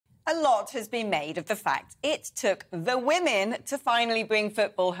A lot has been made of the fact it took the women to finally bring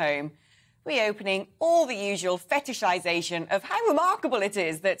football home, reopening all the usual fetishisation of how remarkable it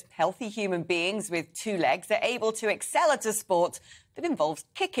is that healthy human beings with two legs are able to excel at a sport that involves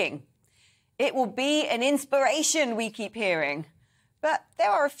kicking. It will be an inspiration, we keep hearing. But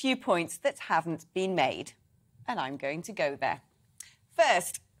there are a few points that haven't been made, and I'm going to go there.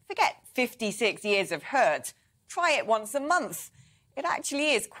 First, forget 56 years of hurt. Try it once a month. It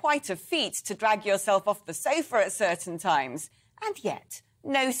actually is quite a feat to drag yourself off the sofa at certain times. And yet,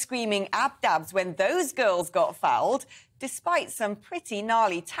 no screaming ab-dabs when those girls got fouled, despite some pretty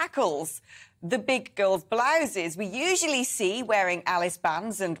gnarly tackles. The big girls' blouses we usually see wearing Alice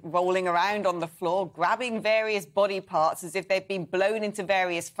bands and rolling around on the floor, grabbing various body parts as if they'd been blown into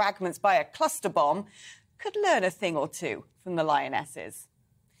various fragments by a cluster bomb, could learn a thing or two from the Lionesses.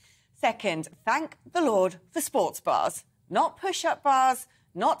 Second, thank the Lord for sports bras. Not push-up bars,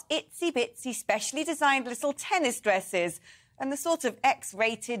 not itsy-bitsy specially designed little tennis dresses, and the sort of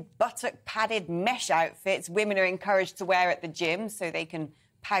X-rated, buttock-padded mesh outfits women are encouraged to wear at the gym so they can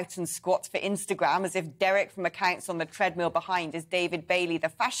pout and squat for Instagram as if Derek from accounts on the treadmill behind is David Bailey, the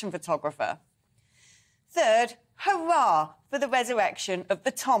fashion photographer. Third, hurrah for the resurrection of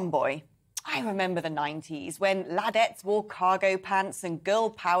the tomboy. I remember the 90s when ladettes wore cargo pants and girl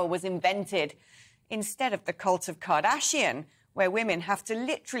power was invented, instead of the cult of Kardashian, where women have to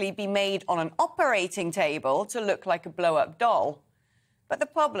literally be made on an operating table to look like a blow-up doll. But the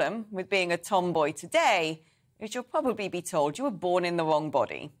problem with being a tomboy today is you'll probably be told you were born in the wrong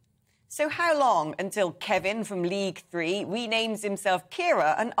body. So how long until Kevin from League 3 renames himself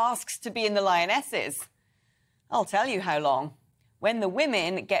Kira and asks to be in the Lionesses? I'll tell you how long. When the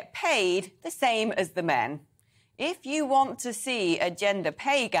women get paid the same as the men. If you want to see a gender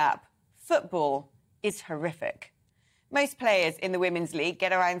pay gap, football is horrific. Most players in the Women's League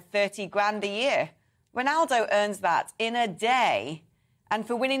get around 30 grand a year. Ronaldo earns that in a day. And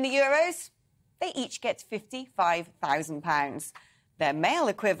for winning the Euros, they each get £55,000. Their male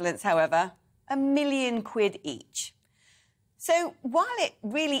equivalents, however, £1 million each. So while it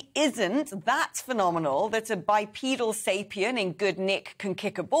really isn't that phenomenal that a bipedal sapien in good nick can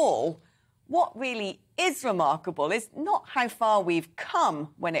kick a ball, what really is remarkable is not how far we've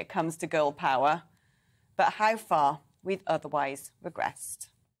come when it comes to girl power, but how far we've otherwise regressed.